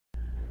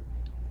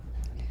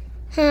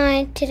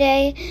Hi,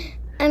 today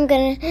I'm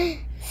gonna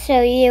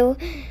show you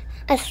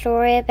a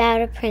story about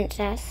a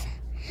princess.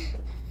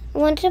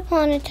 Once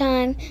upon a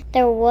time,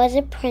 there was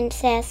a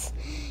princess,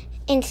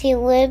 and she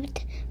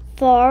lived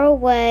far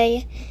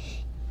away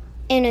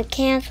in a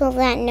castle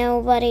that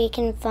nobody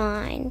can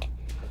find.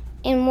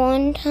 And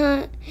one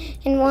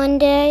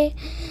day,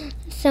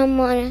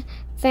 someone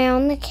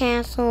found the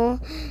castle,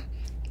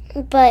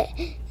 but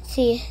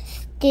she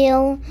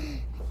still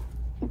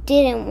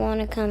didn't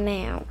want to come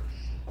out.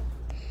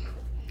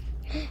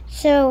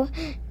 So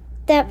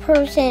that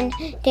person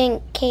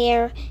didn't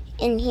care,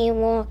 and he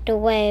walked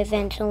away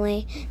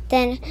eventually.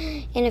 Then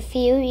in a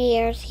few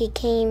years he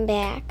came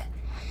back.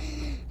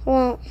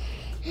 Well,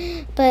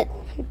 but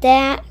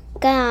that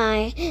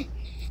guy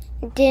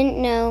didn't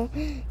know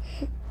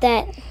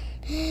that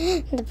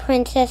the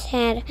princess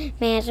had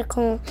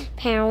magical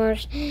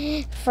powers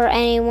for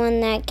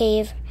anyone that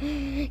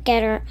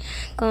got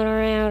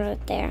her out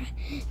of there.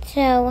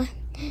 So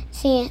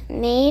she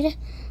made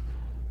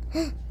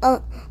a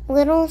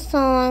little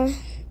song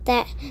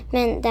that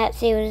meant that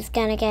she was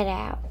gonna get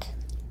out.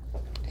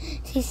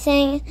 She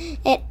sang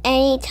it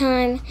any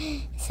time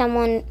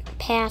someone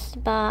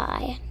passed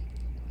by.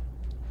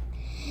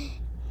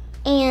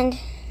 And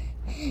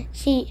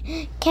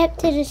she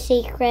kept it a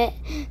secret,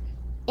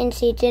 and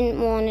she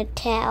didn't want to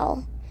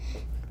tell.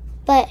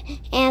 But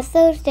as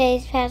those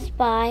days passed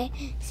by,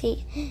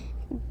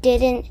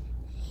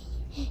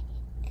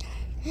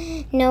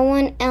 no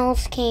one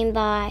else came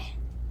by.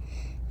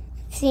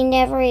 She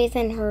never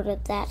even heard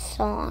of that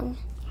song.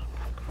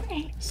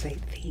 Say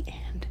the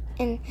end.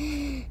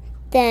 And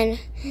then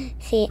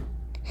she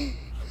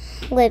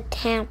lived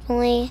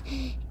happily,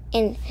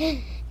 and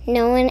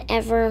no one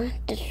ever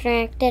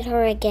distracted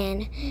her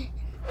again.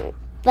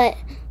 But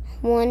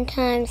one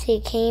time she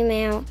came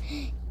out,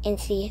 and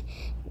she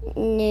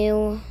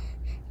knew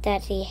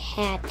that she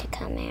had to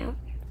come out.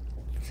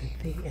 Say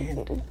the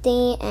end.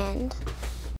 The end.